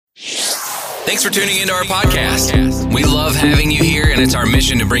Thanks for tuning into our podcast. We love having you here, and it's our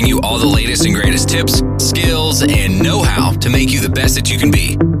mission to bring you all the latest and greatest tips, skills, and know-how to make you the best that you can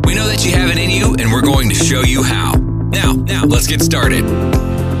be. We know that you have it in you, and we're going to show you how. Now, let's get started.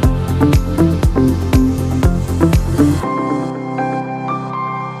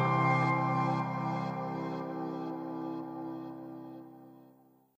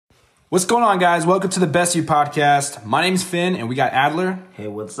 What's going on, guys? Welcome to the Best You podcast. My name's Finn, and we got Adler. Hey,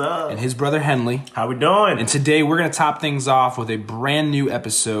 what's up? And his brother Henley. How we doing? And today we're going to top things off with a brand new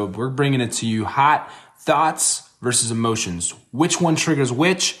episode. We're bringing it to you hot thoughts versus emotions. Which one triggers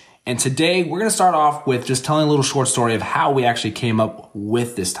which? And today we're going to start off with just telling a little short story of how we actually came up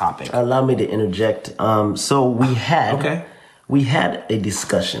with this topic. Allow me to interject. So we had a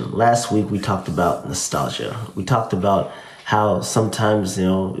discussion. Last week we talked about nostalgia. We talked about how sometimes,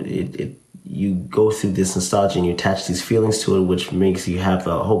 you go through this nostalgia and you attach these feelings to it, which makes you have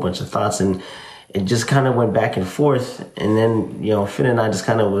a whole bunch of thoughts. And it just kind of went back and forth. And then, Finn and I just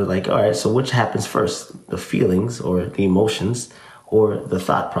kind of were like, all right, so which happens first? The feelings or the emotions or the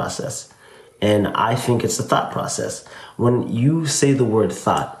thought process? And I think it's the thought process. When you say the word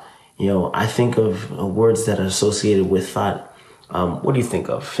thought, I think of words that are associated with thought. What do you think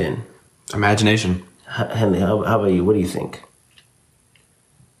of, Finn? Imagination. Henley, how about you? What do you think?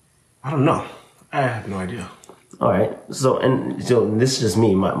 I don't know. I have no idea. All right. So this is just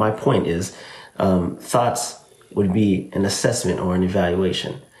me. My point is, thoughts would be an assessment or an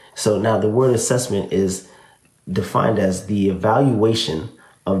evaluation. So now the word assessment is defined as the evaluation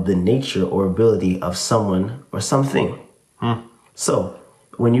of the nature or ability of someone or something. So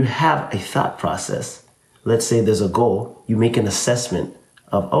when you have a thought process, let's say there's a goal, you make an assessment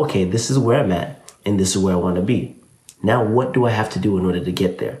of, okay, this is where I'm at. And this is where I want to be. Now, what do I have to do in order to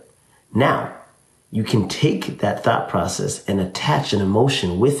get there? Now, you can take that thought process and attach an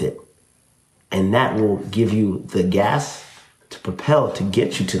emotion with it. And that will give you the gas to propel to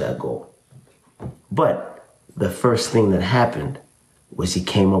get you to that goal. But the first thing that happened was you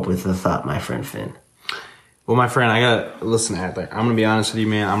came up with the thought, my friend Finn. Well, my friend, listen, Adler, I'm going to be honest with you,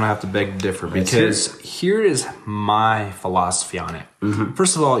 man. I'm going to have to beg to differ because here is my philosophy on it. Mm-hmm.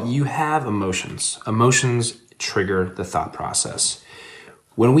 First of all, you have emotions. Emotions trigger the thought process.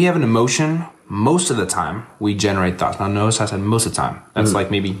 When we have an emotion, most of the time, we generate thoughts. Now, notice I said most of the time. That's like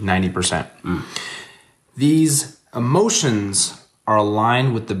maybe 90%. These emotions are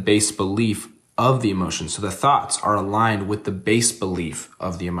aligned with the base belief of the emotion. So the thoughts are aligned with the base belief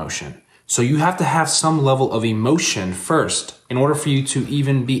of the emotion. So you have to have some level of emotion first in order for you to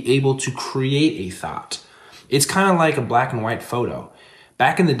even be able to create a thought. It's kind of like a black and white photo.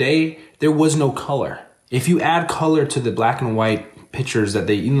 Back in the day, there was no color. If you add color to the black and white pictures that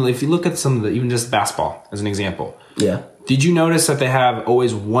if you look at some of the, even just basketball as an example. Yeah. Did you notice that they have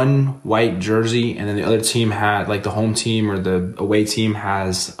always one white jersey and then the other team had, like the home team or the away team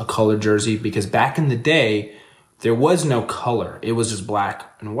has a colored jersey? Because back in the day, there was no color. It was just black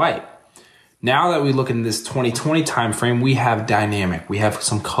and white. Now that we look in this 2020 time frame, we have dynamic. We have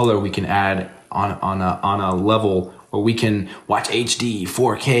some color we can add on a level where we can watch HD,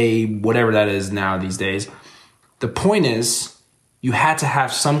 4K, whatever that is now these days. The point is, you had to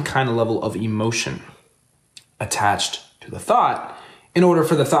have some kind of level of emotion attached to the thought in order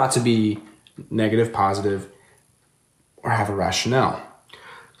for the thought to be negative, positive, or have a rationale.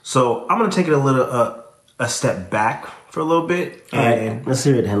 So I'm going to take it a step back for a little bit. All right, let's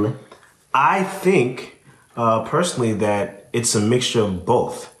hear it, Henley. I think personally that it's a mixture of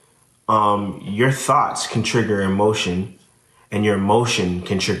both. Your thoughts can trigger emotion, and your emotion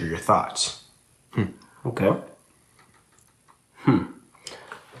can trigger your thoughts. Okay.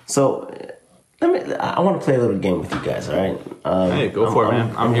 So I want to play a little game with you guys. All right. Hey, go for it,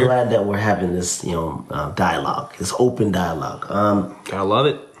 man. I'm here. glad that we're having this, dialogue, this open dialogue. Gotta love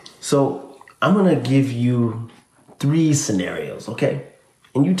it. So I'm gonna give you 3 scenarios, okay?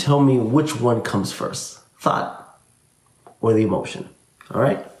 And you tell me which one comes first, thought or the emotion. All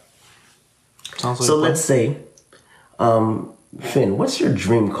right? Sounds like so let's say, Finn, what's your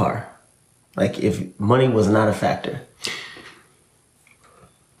dream car? Like if money was not a factor.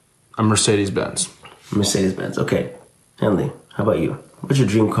 A Mercedes-Benz. Mercedes-Benz, okay. Henley, how about you? What's your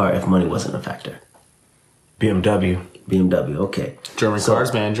dream car if money wasn't a factor? BMW. BMW, okay. German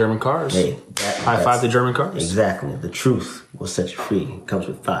cars, man. German cars. Hey, high five the German cars. Exactly. The truth will set you free. It comes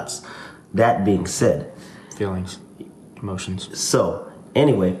with thoughts. That being said, feelings, emotions. So,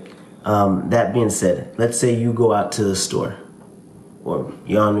 anyway, that being said, let's say you go out to the store, or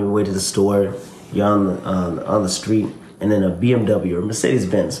you're on your way to the store, you're on the street, and then a BMW or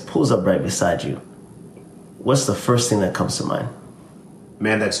Mercedes-Benz pulls up right beside you. What's the first thing that comes to mind?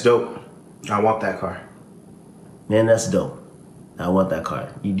 Man, that's dope. I want that car. Man, that's dope. I want that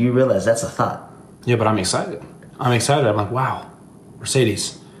car. You do realize that's a thought. Yeah, but I'm excited. I'm like, wow,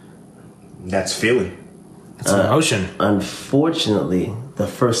 Mercedes. That's feeling. It's an emotion. Unfortunately, the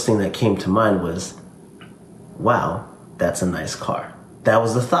first thing that came to mind was, wow, that's a nice car. That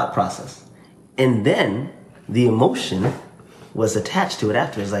was the thought process. And then the emotion was attached to it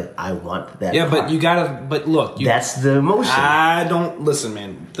after. It's like, I want that Yeah, car. but you gotta, but look. That's the emotion. I don't, listen,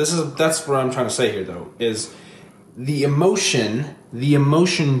 man. That's what I'm trying to say here, though, is the emotion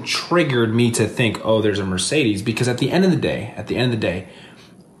triggered me to think, oh, there's a Mercedes, because at the end of the day,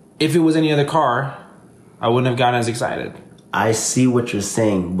 if it was any other car, I wouldn't have gotten as excited. I see what you're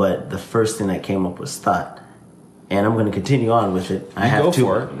saying, but the first thing that came up was thought. And I'm going to continue on with it. I have go to.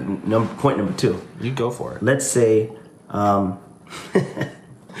 for it. Point number 2. You go for it. Let's say,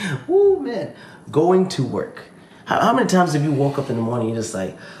 ooh, man, going to work. How many times have you woke up in the morning and you're just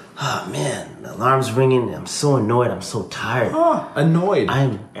like, oh, man, the alarm's ringing. I'm so annoyed. I'm so tired. Annoyed.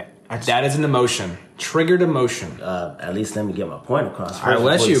 That is an emotion. Triggered emotion. At least let me get my point across first. I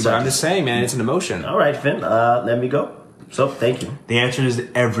let you, but I'm start. just saying, man, it's an emotion. All right, Finn, let me go. So, thank you. The answer is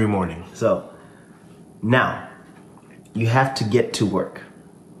every morning. So, now, you have to get to work.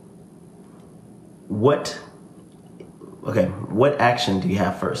 What action do you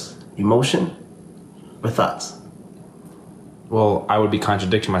have first? Emotion or thoughts? Well, I would be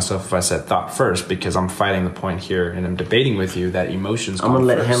contradicting myself if I said thought first, because I'm fighting the point here and I'm debating with you that emotions come I'm going to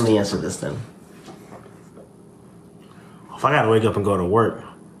let first. Henley answer this then. If I gotta wake up and go to work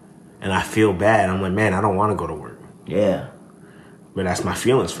and I feel bad, I'm like, man, I don't want to go to work. Yeah. But that's my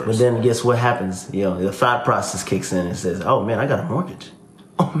feelings first. But then guess what happens? The thought process kicks in and says, oh man, I got a mortgage.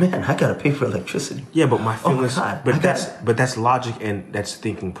 Oh man, I got to pay for electricity. Yeah, but my feelings, God, but that's logic and that's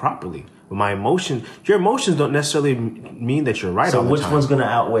thinking properly. But your emotions don't necessarily mean that you're right So all the which time. one's going to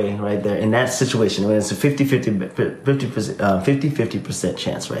outweigh right there in that situation when it's a 50-50%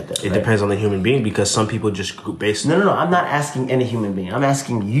 chance right there? It depends on the human being, because some people just go based. No. I'm not asking any human being. I'm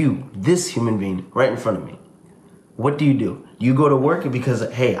asking you, this human being right in front of me. What do? You go to work because,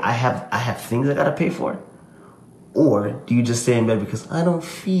 hey, I have things I got to pay for? Or do you just stay in bed because I don't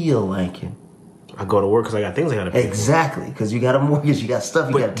feel like it? I go to work because I got things I got to pay Exactly, because you got a mortgage, you got stuff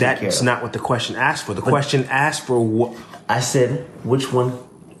you got to take care of. That's not what the question asked for. The question asked for what? I said, which one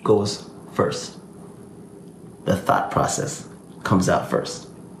goes first? The thought process comes out first.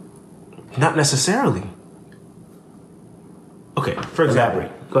 Not necessarily. Okay, for example.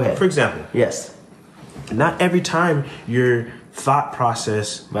 Elaborate. Go ahead. For example, Yes. not every time your thought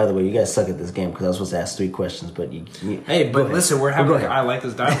process. By the way, you guys suck at this game because I was supposed to ask 3 questions, but you Hey, go but ahead. listen, we're having. Go ahead. I like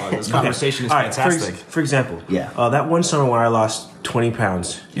this dialogue. This conversation is All right, fantastic. For example, Yeah. that one summer when I lost 20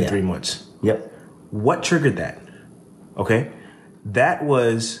 pounds in Yeah. 3 months. Yep. What triggered that? Okay, that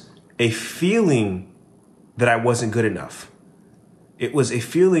was a feeling that I wasn't good enough. It was a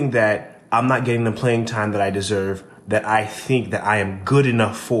feeling that I'm not getting the playing time that I deserve, that I think that I am good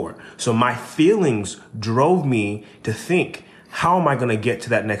enough for. So my feelings drove me to think, how am I going to get to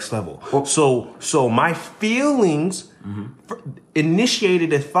that next level? So my feelings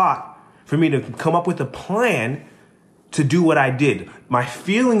initiated a thought for me to come up with a plan to do what I did. My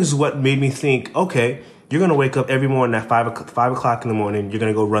feelings is what made me think, okay, you're going to wake up every morning at 5 o'clock in the morning. You're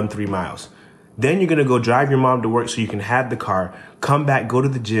going to go run 3 miles. Then you're going to go drive your mom to work so you can have the car, come back, go to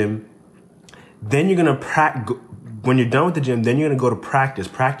the gym. Then you're going to when you're done with the gym, then you're going to go to practice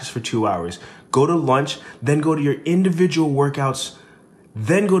for 2 hours, go to lunch, then go to your individual workouts,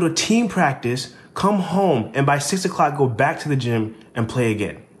 then go to team practice, come home, and by 6 o'clock, go back to the gym and play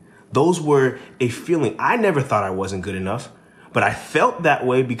again. Those were a feeling. I never thought I wasn't good enough, but I felt that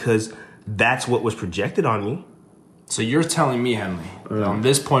way because that's what was projected on me. So you're telling me, Henley, on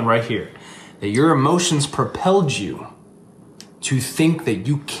this point right here, that your emotions propelled you to think that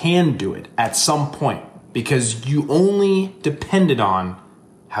you can do it at some point because you only depended on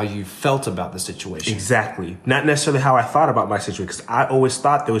how you felt about the situation. Exactly. Not necessarily how I thought about my situation, because I always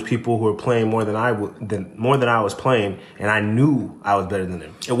thought there was people who were playing more than I was playing, and I knew I was better than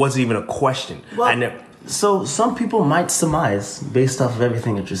them. It wasn't even a question. So some people might surmise, based off of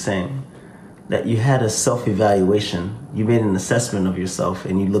everything that you're saying, that you had a self-evaluation. You made an assessment of yourself,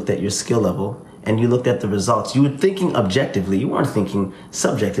 and you looked at your skill level, and you looked at the results. You were thinking objectively. You weren't thinking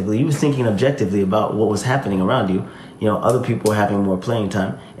subjectively. You were thinking objectively about what was happening around you. Other people were having more playing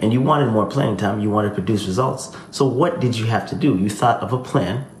time, and you wanted more playing time. You wanted to produce results. So what did you have to do? You thought of a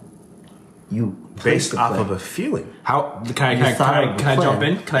plan. You based off of a feeling. How can I jump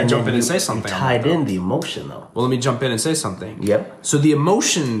in? Can I jump in and say something? You tied in the emotion, though. Well, let me jump in and say something. Yep. So the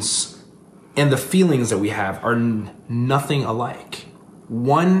emotions and the feelings that we have are nothing alike.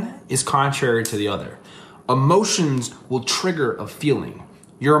 one is contrary to the other. Emotions will trigger a feeling.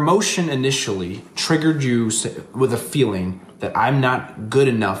 Your emotion initially triggered you with a feeling that I'm not good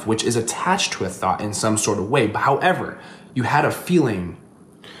enough, which is attached to a thought in some sort of way. But however, you had a feeling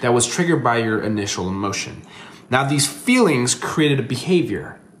that was triggered by your initial emotion. Now, these feelings created a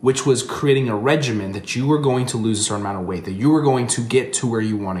behavior, which was creating a regimen that you were going to lose a certain amount of weight, that you were going to get to where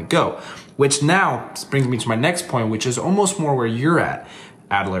you want to go. Which now brings me to my next point, which is almost more where you're at,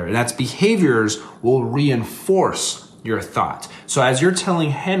 Adler. And that's behaviors will reinforce your thought. So as you're telling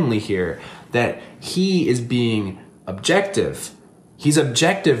Henley here that he is being objective, he's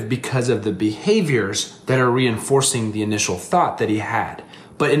objective because of the behaviors that are reinforcing the initial thought that he had.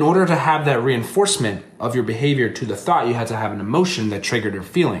 But in order to have that reinforcement of your behavior to the thought, you had to have an emotion that triggered your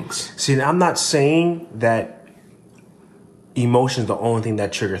feelings. See, I'm not saying that emotions are the only thing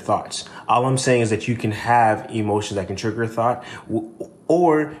that trigger thoughts. All I'm saying is that you can have emotions that can trigger a thought,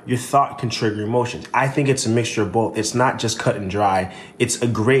 or your thought can trigger emotions. I think it's a mixture of both. It's not just cut and dry. It's a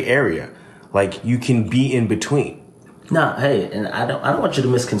gray area. Like, you can be in between. No, hey, and I don't want you to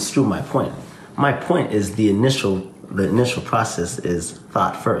misconstrue my point. My point is the initial process is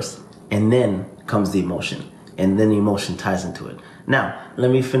thought first, and then comes the emotion, and then the emotion ties into it. Now,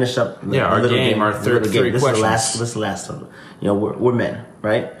 let me finish up our third three questions. This is the last one. You know, we're men,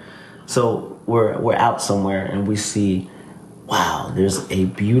 right? So we're out somewhere and we see, wow, there's a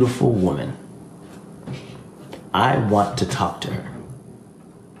beautiful woman. I want to talk to her.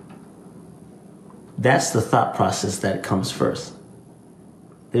 That's the thought process that comes first.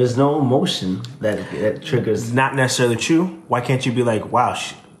 There's no emotion that triggers. Not necessarily true. Why can't you be like, wow,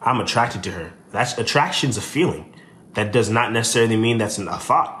 I'm attracted to her? That's attraction's a feeling. That does not necessarily mean that's a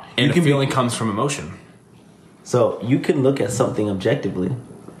thought. And a feeling comes from emotion. So you can look at something objectively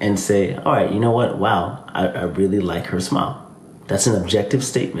and say, all right, you know what? Wow, I really like her smile. That's an objective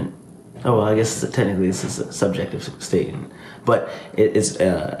statement. Oh, well, I guess technically this is a subjective statement. But it's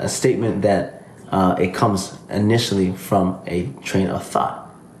a statement that it comes initially from a train of thought.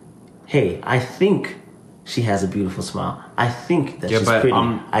 Hey, I think she has a beautiful smile. I think that she's pretty.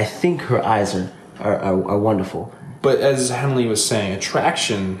 I think her eyes are wonderful. But as Henley was saying,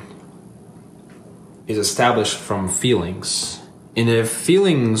 attraction is established from feelings. And if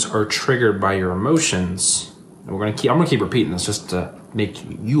feelings are triggered by your emotions, and I'm gonna keep repeating this just to make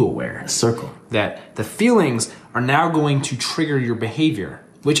you aware. A circle. That the feelings are now going to trigger your behavior,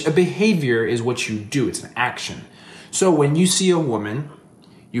 which a behavior is what you do. It's an action. So when you see a woman,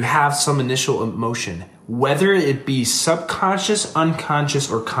 you have some initial emotion, whether it be subconscious,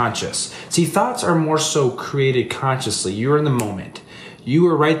 unconscious, or conscious. See, thoughts are more so created consciously. You're in the moment. You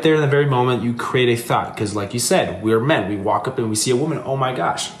are right there in the very moment you create a thought. Because like you said, we're men. We walk up and we see a woman. Oh my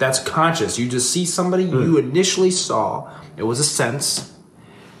gosh, that's conscious. You just see somebody you initially saw. It was a sense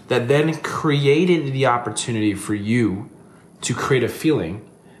that then created the opportunity for you to create a feeling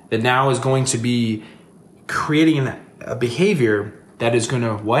that now is going to be creating a behavior that is going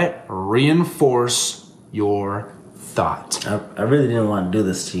to what? Reinforce your thought. I really didn't want to do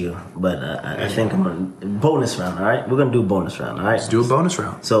this to you, but I think I'm going to... Bonus round, all right? We're going to do a bonus round, all right? Let's do a bonus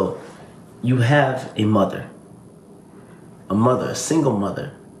round. So, you have a mother, a single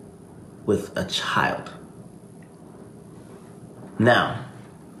mother, with a child. Now,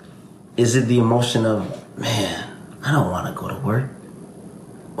 is it the emotion of, man, I don't want to go to work?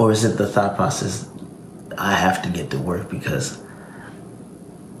 Or is it the thought process, I have to get to work because...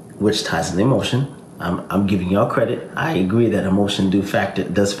 which ties in the emotion. I'm giving y'all credit. I agree that emotion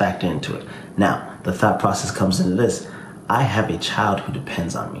does factor into it. Now, the thought process comes into this. I have a child who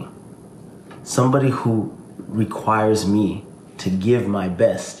depends on me. Somebody who requires me to give my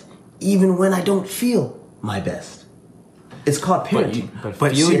best, even when I don't feel my best. It's called parenting.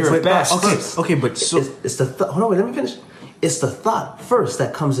 But feel your best. Okay, but so it's the thought. Hold on, wait, let me finish. It's the thought first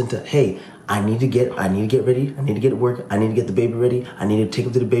that comes into, hey, I need to get ready. I need to get to work. I need to get the baby ready. I need to take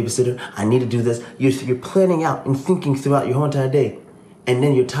him to the babysitter. I need to do this. You're planning out and thinking throughout your whole entire day. And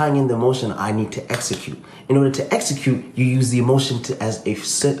then you're tying in the emotion, I need to execute. In order to execute, you use the emotion as a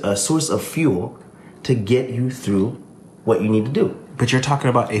source of fuel to get you through what you need to do. But you're talking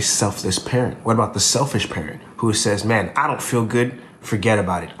about a selfless parent. What about the selfish parent who says, man, I don't feel good. Forget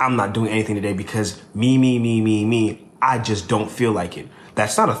about it. I'm not doing anything today because me. I just don't feel like it.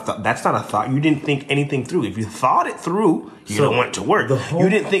 That's not a thought. That's not a thought. You didn't think anything through. If you thought it through, you don't want to work. You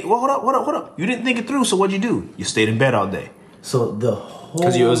didn't think. Well, hold up. You didn't think it through. So what'd you do? You stayed in bed all day. So the whole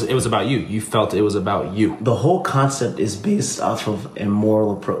because it was about you. You felt it was about you. The whole concept is based off of a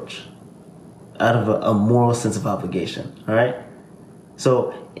moral approach, out of a moral sense of obligation. All right.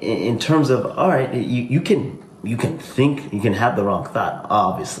 So in terms of all right, you can you can have the wrong thought,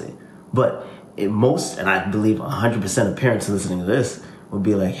 obviously. But and I believe 100% of parents listening to this would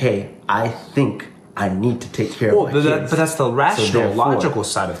be like, hey, I think I need to take care of my kids. But that's the rational, logical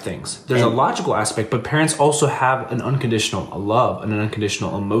side of things. There's a logical aspect, but parents also have an unconditional love and an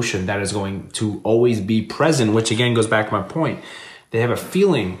unconditional emotion that is going to always be present, which again goes back to my point. They have a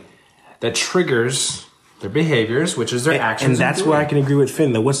feeling that triggers their behaviors, which is their actions. And that's where I can agree with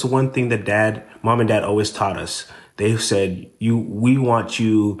Finn. That what's the one thing that mom and dad always taught us? They said, we want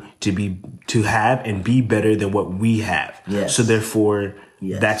you to have and be better than what we have. Yes. So therefore,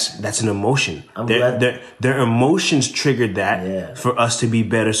 that's an emotion. Their emotions triggered that for us to be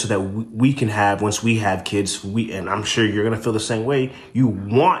better so that we can have, once we have kids, and I'm sure you're going to feel the same way. You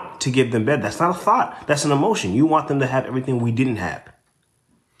want to give them better. That's not a thought. That's an emotion. You want them to have everything we didn't have.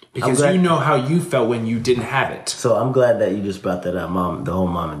 Because you know how you felt when you didn't have it. So I'm glad that you just brought that up, the whole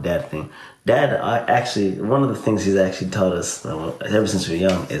mom and dad thing. Dad, one of the things he's actually taught us ever since we were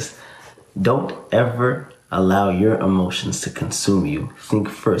young is don't ever allow your emotions to consume you. Think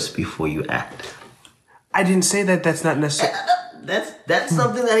first before you act. I didn't say that. That's not necessary. That's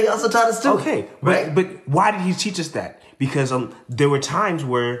something that he also taught us too. Okay, right? But why did he teach us that? Because there were times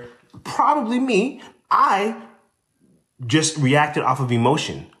where probably I just reacted off of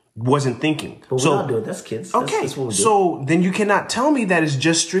emotion. Wasn't thinking. But we all do it. That's kids. Okay. That's what we do. So then you cannot tell me that it's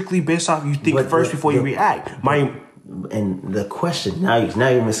just strictly based off you think first before you react. And the question, now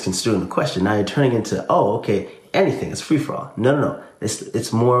you're misconstruing the question. Now you're turning into, anything. It's free for all. No.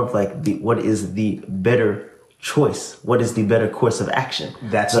 It's more of like what is the better choice? What is the better course of action?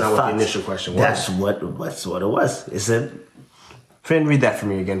 That's not what the initial question was. That's what it was. It said, Finn, read that for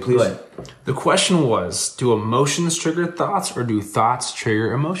me again, please. The question was, do emotions trigger thoughts or do thoughts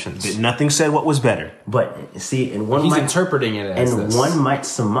trigger emotions? Nothing said what was better. But see, he's interpreting it as this. One might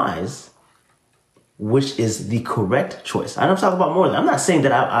surmise which is the correct choice. I'm talking about more than I'm not saying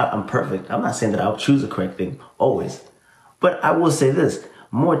that I'm perfect. I'm not saying that I'll choose the correct thing always. But I will say this,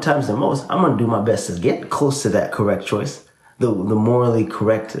 more times than most, I'm going to do my best to get close to that correct choice. The morally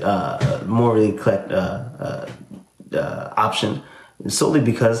correct option. Solely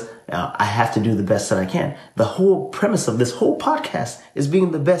because I have to do the best that I can. The whole premise of this whole podcast is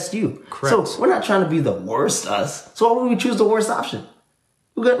being the best you. Correct. So we're not trying to be the worst us. So why would we choose the worst option?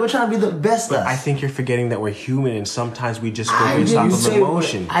 We're trying to be the best us. I think you're forgetting that we're human and sometimes we just go based off of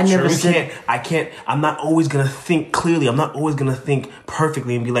emotion. I'm not always going to think clearly. I'm not always going to think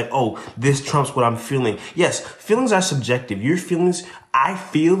perfectly and be like, this trumps what I'm feeling. Yes, feelings are subjective. Your feelings, I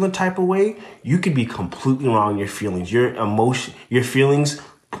feel the type of way. You could be completely wrong in your feelings. Your feelings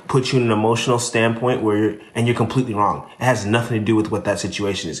put you in an emotional standpoint where you're completely wrong. It has nothing to do with what that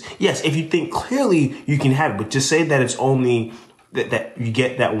situation is. Yes, if you think clearly, you can have it, but just say that it's only that you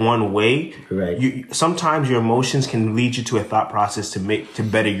get that one way. Right. Sometimes your emotions can lead you to a thought process to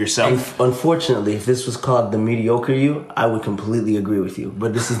better yourself. And unfortunately, if this was called the mediocre you, I would completely agree with you.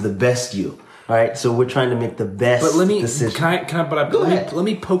 But this is the best you. All right, so we're trying to make the best decision. Let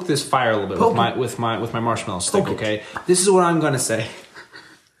me poke this fire a little bit with my marshmallow stick. Okay, this is what I'm gonna say.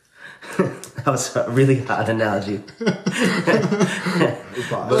 That was a really hot analogy.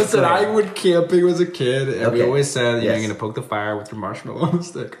 Listen, I went camping as a kid, and we always said, you're going to poke the fire with your marshmallow on the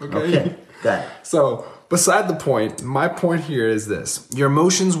stick. Okay, got it. So, beside the point, my point here is this. Your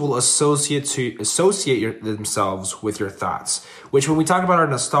emotions will associate themselves with your thoughts, which when we talk about our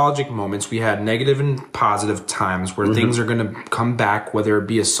nostalgic moments, we had negative and positive times where things are going to come back, whether it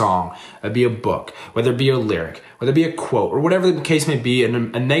be a song, whether it be a book, whether it be a lyric, whether it be a quote, or whatever the case may be,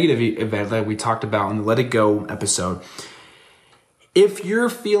 and a negative event that we talked about in the Let It Go episode. If you're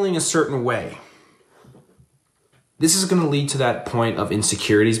feeling a certain way, this is going to lead to that point of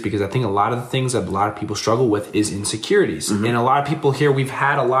insecurities, because I think a lot of the things that a lot of people struggle with is insecurities. And a lot of people here, we've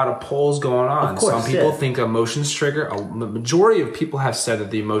had a lot of polls going on. Of course, some people think emotions trigger. The majority of people have said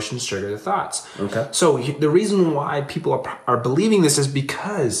that the emotions trigger the thoughts. Okay. So the reason why people are believing this is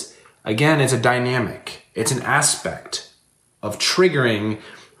because, again, it's a dynamic. It's an aspect of triggering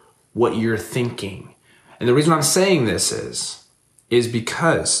what you're thinking. And the reason I'm saying this is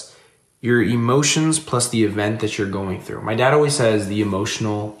because your emotions plus the event that you're going through. My dad always says the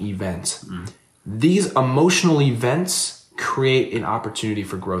emotional events. These emotional events create an opportunity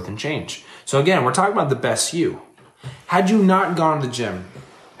for growth and change. So again, we're talking about the best you. Had you not gone to the gym,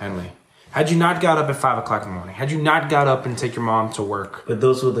 Henley, had you not got up at 5 o'clock in the morning, had you not got up and take your mom to work. But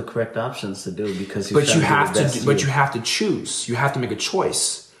those were the correct options to do because you have to choose. You have to make a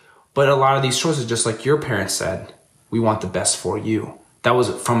choice. But a lot of these choices, just like your parents said, we want the best for you. That was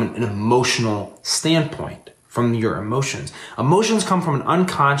from an emotional standpoint, from your emotions. Emotions come from an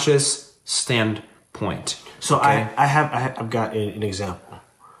unconscious standpoint. So Okay. I've got an example.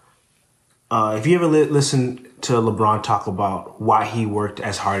 If you ever listen to LeBron talk about why he worked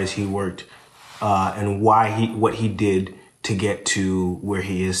as hard as he worked, and what he did to get to where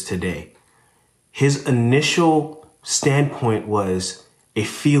he is today, his initial standpoint was a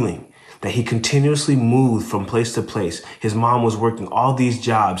feeling that he continuously moved from place to place. His mom was working all these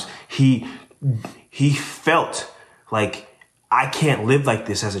jobs. He felt like, I can't live like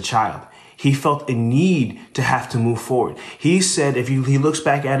this as a child. He felt a need to have to move forward. He said if he looks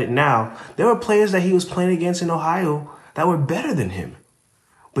back at it now, there were players that he was playing against in Ohio that were better than him.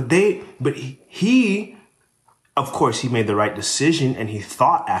 But he, of course, he made the right decision and he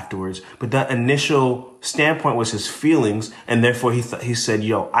thought afterwards, but that initial standpoint was his feelings, and therefore he said,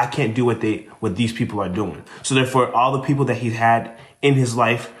 yo, I can't do what these people are doing. So therefore, all the people that he had in his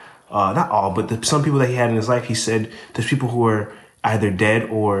life, not all, but some people that he had in his life, he said there's people who are either dead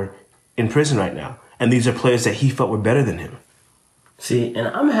or in prison right now. And these are players that he felt were better than him. See, and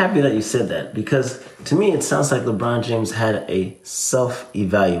I'm happy that you said that, because to me it sounds like LeBron James had a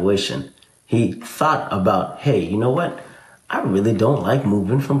self-evaluation. He thought about, hey, you know what? I really don't like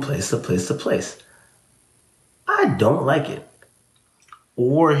moving from place to place to place. I don't like it.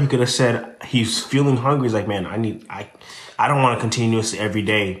 Or he could have said he's feeling hungry. He's like, man, I don't want to continuously every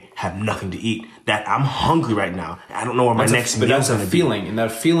day have nothing to eat. That I'm hungry right now. I don't know where my next meal is going to be. Feeling, and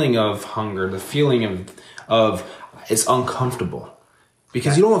that feeling of hunger, the feeling of it's uncomfortable.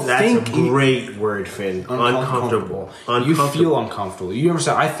 Because you don't think... That's a great word, Finn. Uncomfortable. You feel uncomfortable. You never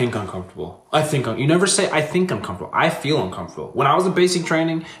say, I think uncomfortable. You never say, I think uncomfortable. I feel uncomfortable. When I was in basic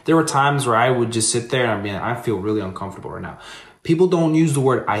training, there were times where I would just sit there and I'd be like, I feel really uncomfortable right now. People don't use the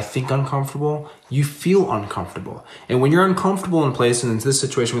word, I think uncomfortable. You feel uncomfortable. And when you're uncomfortable in a place, and in this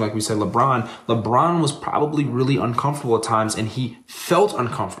situation, like we said, LeBron was probably really uncomfortable at times, and he felt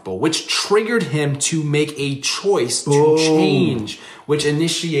uncomfortable, which triggered him to make a choice to change, which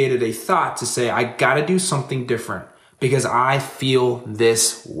initiated a thought to say, I gotta do something different because I feel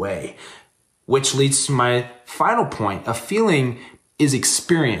this way. Which leads to my final point. A feeling is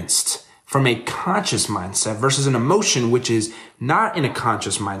experienced from a conscious mindset versus an emotion, which is not in a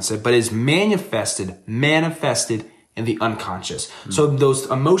conscious mindset, but is manifested in the unconscious. So those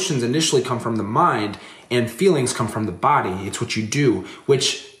emotions initially come from the mind and feelings come from the body. It's what you do,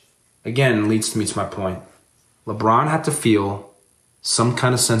 which again leads me to my point. LeBron had to feel some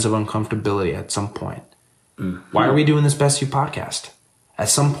kind of sense of uncomfortability at some point. Why are we doing this Best You podcast? At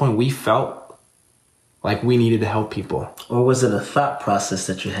some point we felt like we needed to help people. Or was it a thought process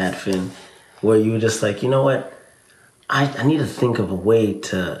that you had, Finn, where you were just like, you know what? I need to think of a way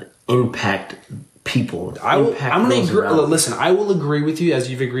to impact people. I'm going to agree. Listen, I will agree with you, as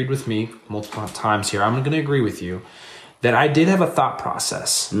you've agreed with me multiple times here. I'm going to agree with you that I did have a thought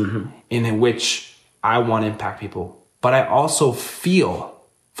process in which I want to impact people, but I also feel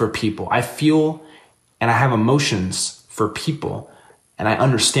for people. I feel and I have emotions for people. And I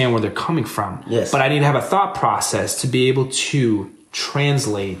understand where they're coming from. Yes. But I need to have a thought process to be able to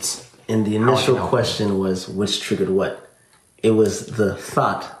translate. And the initial question was, which triggered what? It was the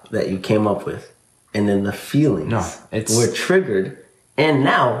thought that you came up with. And then the feelings were triggered. And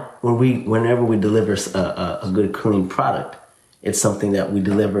now, whenever we deliver a good, clean product, it's something that we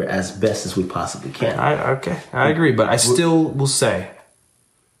deliver as best as we possibly can. I agree. But I still will say,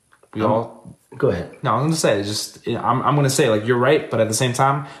 Go ahead. No, I'm going to say, I'm going to say, like, you're right, but at the same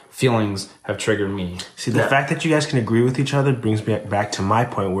time, feelings have triggered me. See, the fact that you guys can agree with each other brings me back to my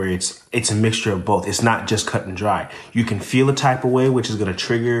point where it's a mixture of both. It's not just cut and dry. You can feel a type of way, which is going to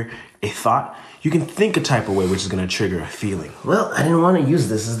trigger a thought. You can think a type of way, which is going to trigger a feeling. Well, I didn't want to use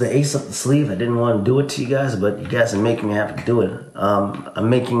this as the ace up the sleeve. I didn't want to do it to you guys, but you guys are making me have to do it. I'm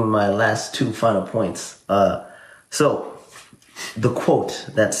making my last two final points. So, the quote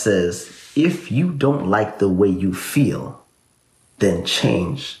that says, if you don't like the way you feel, then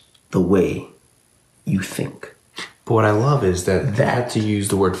change the way you think. But what I love is that they had to use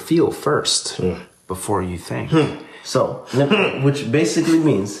the word feel first before you think. So, which basically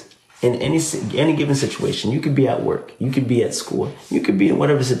means in any given situation, you could be at work, you could be at school, you could be in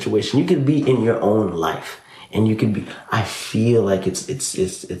whatever situation, you could be in your own life. And you can be, I feel like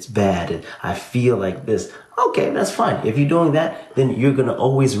it's bad, and I feel like this. Okay, that's fine. If you're doing that, then you're going to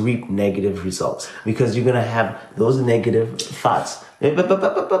always reap negative results because you're going to have those negative thoughts.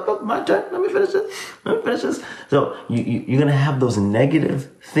 My turn. Let me finish this. So you're going to have those negative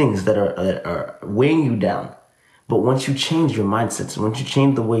things that are weighing you down. But once you change your mindsets, once you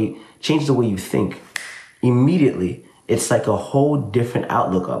change the way you think, immediately it's like a whole different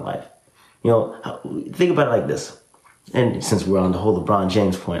outlook on life. You know, think about it like this. And since we're on the whole LeBron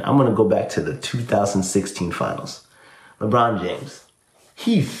James point, I'm going to go back to the 2016 finals. LeBron James,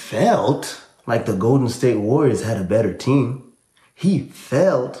 he felt like the Golden State Warriors had a better team. He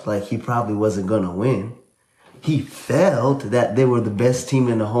felt like he probably wasn't going to win. He felt that they were the best team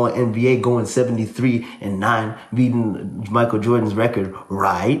in the whole NBA, going 73-9, beating Michael Jordan's record,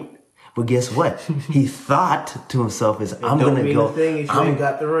 right? But guess what? He thought to himself, I'm going to go. Thing if you ain't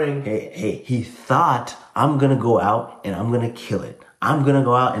got the ring. Hey, he thought, I'm going to go out and I'm going to kill it. I'm going to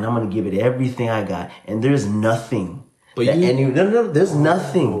go out and I'm going to give it everything I got. And there's nothing. There's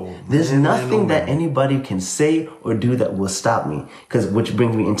nothing. There's nothing that anybody can say or do that will stop me. Which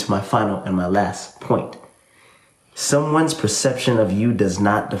brings me into my final and my last point. Someone's perception of you does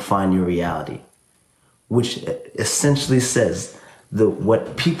not define your reality, which essentially says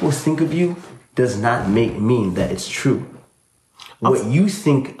what people think of you does not mean that it's true. What you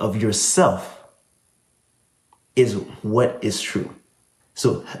think of yourself is what is true.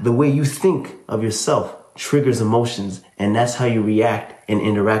 So the way you think of yourself triggers emotions, and that's how you react and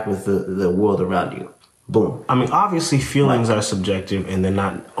interact with the world around you. Boom. I mean, obviously feelings are subjective and they're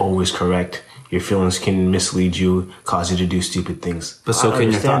not always correct. Your feelings can mislead you, cause you to do stupid things. But so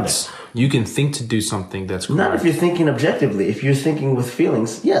can your thoughts. You can think to do something that's correct. Not if you're thinking objectively. If you're thinking with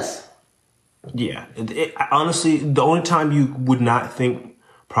feelings, yes. Yeah. Honestly, the only time you would not think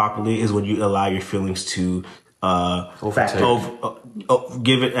properly is when you allow your feelings to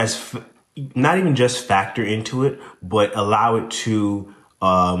give it as not even just factor into it, but allow it to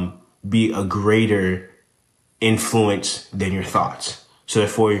be a greater influence than your thoughts. So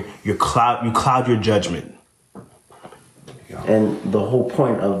therefore, you cloud your judgment. And the whole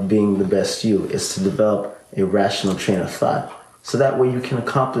point of being the best you is to develop a rational train of thought. So that way you can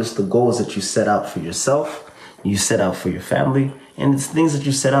accomplish the goals that you set out for yourself, you set out for your family, and it's things that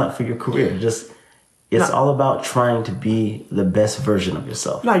you set out for your career. It's all about trying to be the best version of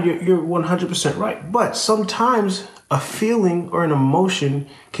yourself. No, you're 100% right. But sometimes a feeling or an emotion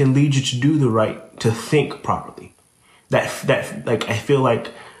can lead you to do the right, to think properly. That like I feel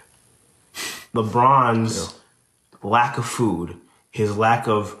like LeBron's lack of food, his lack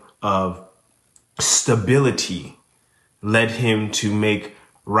of stability led him to make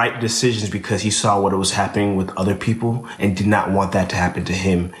right decisions because he saw what was happening with other people and did not want that to happen to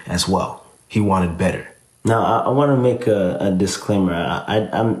him as well. He wanted better. Now, I want to make a disclaimer.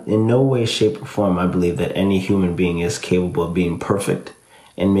 I'm in no way, shape, or form, I believe that any human being is capable of being perfect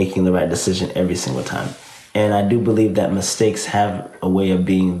and making the right decision every single time. And I do believe that mistakes have a way of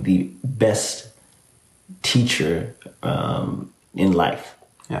being the best teacher in life.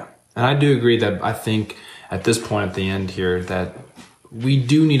 Yeah. And I do agree that I think at this point at the end here that we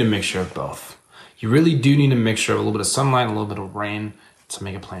do need a mixture of both. You really do need a mixture of a little bit of sunlight and a little bit of rain to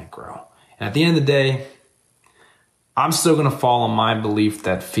make a plant grow. And at the end of the day, I'm still going to fall on my belief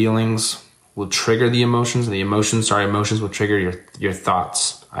that feelings will trigger the emotions. The emotions will trigger your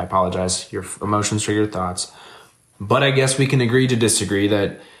thoughts. I apologize. Your emotions trigger your thoughts. But I guess we can agree to disagree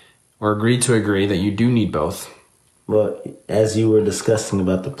or agree to agree that you do need both. Well, as you were discussing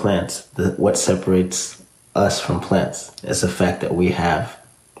about the plants, what separates us from plants is the fact that we have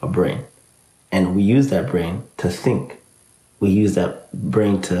a brain. And we use that brain to think. We use that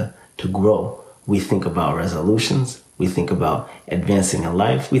brain to grow. We think about resolutions. We think about advancing in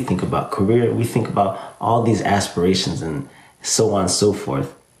life. We think about career. We think about all these aspirations and so on and so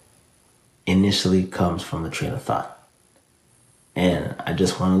forth. Initially comes from the train of thought. And I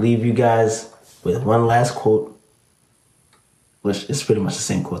just want to leave you guys with one last quote, which is pretty much the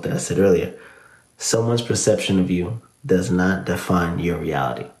same quote that I said earlier. Someone's perception of you does not define your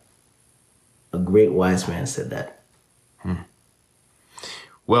reality. A great wise man said that.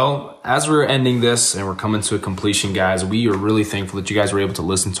 Well, as we're ending this and we're coming to a completion, guys, we are really thankful that you guys were able to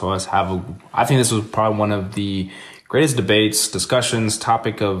listen to us. I think this was probably one of the greatest debates, discussions,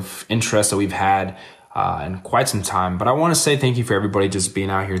 topic of interest that we've had in quite some time. But I want to say thank you for everybody just being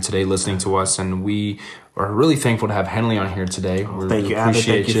out here today, listening to us. And we are really thankful to have Henley on here today. Thank you, Adam.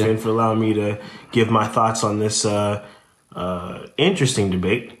 Thank you, Finn, for allowing me to give my thoughts on this interesting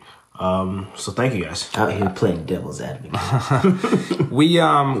debate. So thank you guys. Out here playing devil's advocate. We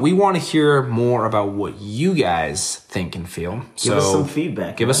want to hear more about what you guys think and feel. Give us some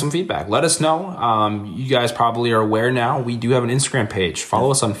feedback. Give us some feedback. Let us know. You guys probably are aware now. We do have an Instagram page.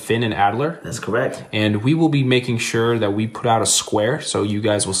 Follow us on Finn and Adler. That's correct. And we will be making sure that we put out a square so you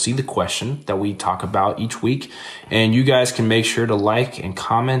guys will see the question that we talk about each week. And you guys can make sure to like and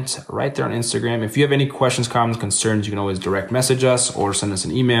comment right there on Instagram. If you have any questions, comments, concerns, you can always direct message us or send us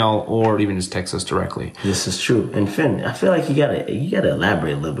an email or even just text us directly. This is true. And Finn, I feel like you gotta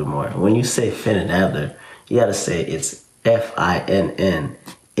elaborate a little bit more. When you say Finn and Adler, You got to say it's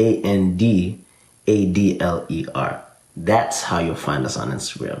FINNANDADLER. That's how you'll find us on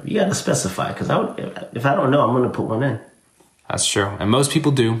Instagram. You got to specify, because if I don't know, I'm going to put one in. That's true. And most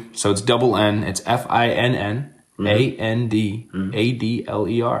people do. So it's double N. It's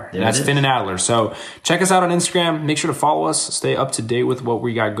FINNANDADLER. That's Finn and Adler. So check us out on Instagram. Make sure to follow us. Stay up to date with what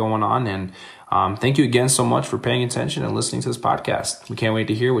we got going on. And thank you again so much for paying attention and listening to this podcast. We can't wait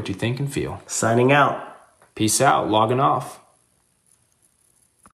to hear what you think and feel. Signing out. Peace out. Logging off.